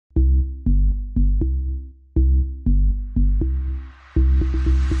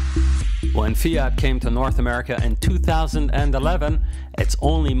When Fiat came to North America in 2011, its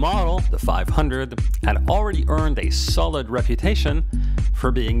only model, the 500, had already earned a solid reputation for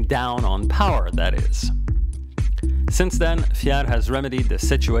being down on power, that is. Since then, Fiat has remedied the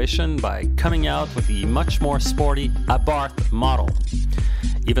situation by coming out with the much more sporty Abarth model.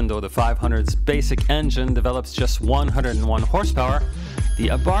 Even though the 500's basic engine develops just 101 horsepower, the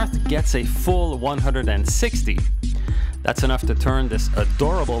Abarth gets a full 160. That's enough to turn this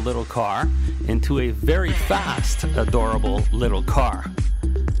adorable little car into a very fast, adorable little car.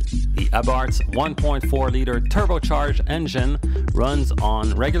 The Abarth's 1.4-liter turbocharged engine runs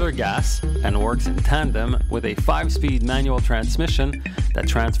on regular gas and works in tandem with a 5-speed manual transmission that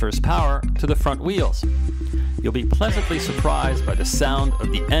transfers power to the front wheels. You'll be pleasantly surprised by the sound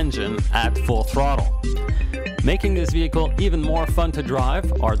of the engine at full throttle. Making this vehicle even more fun to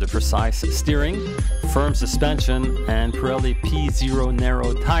drive are the precise steering, firm suspension, and Pirelli P0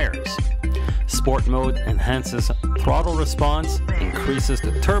 narrow tires. Sport mode enhances throttle response, increases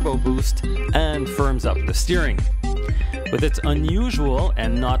the turbo boost, and firms up the steering. With its unusual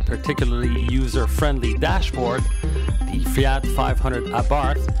and not particularly user-friendly dashboard, the Fiat 500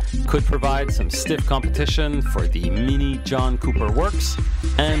 Abarth could provide some stiff competition for the Mini John Cooper Works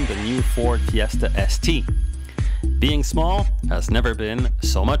and the new Ford Fiesta ST. Being small has never been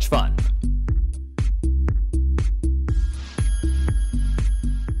so much fun.